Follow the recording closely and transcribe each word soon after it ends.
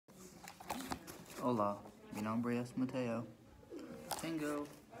Hola, mi nombre es Mateo. Tengo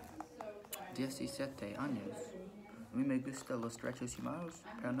 17 años. A mí me gustan los derechos humanos,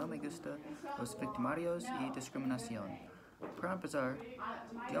 pero no me gustan los victimarios y discriminación. Para empezar,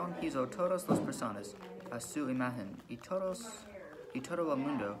 Dios hizo a todas las personas a su imagen y todo el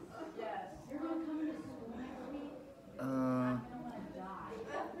mundo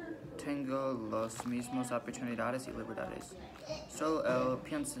tengo las mismas oportunidades y libertades. Solo el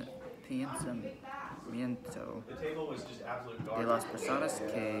pensamiento de las personas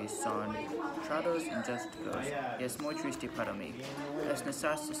que son tratados injustos es muy triste para mí. Es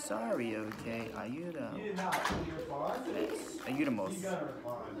necesario que ayudemos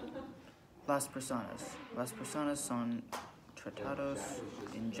las personas. Las personas son tratados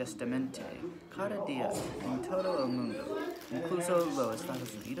injustamente cada día en todo el mundo, incluso los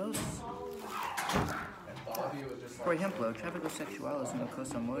Estados Unidos. Por ejemplo, el tráfico sexual es una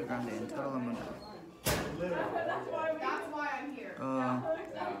cosa muy grande en todo el mundo.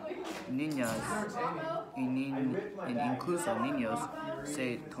 Niñas incluso niños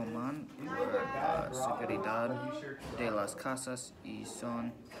se toman por seguridad de las casas y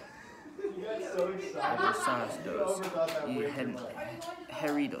son abusados y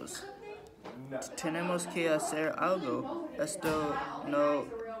heridos. Tenemos que hacer algo. Esto no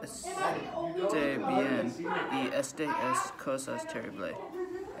está bien y esta es cosa terrible.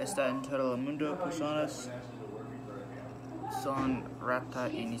 Está en todo el mundo. Personas son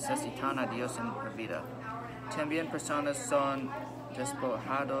ratas y necesitan a Dios en la vida. También personas son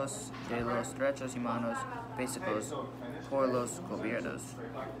despojados de los derechos humanos básicos por los gobiernos.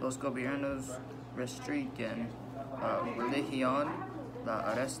 Los gobiernos restringen la religión, la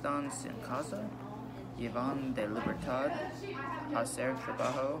arrestan sin casa, llevan de libertad, hacer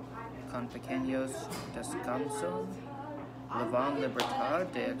trabajo con pequeños descansos, le dan libertad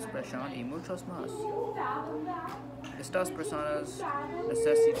de expresión y muchos más. Estas personas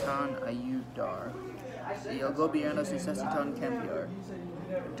necesitan ayudar y el gobierno necesita cambiar.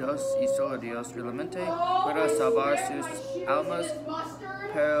 Dios y solo Dios realmente puede salvar sus almas,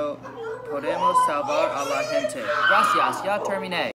 pero podemos salvar a la gente. Gracias, ya terminé.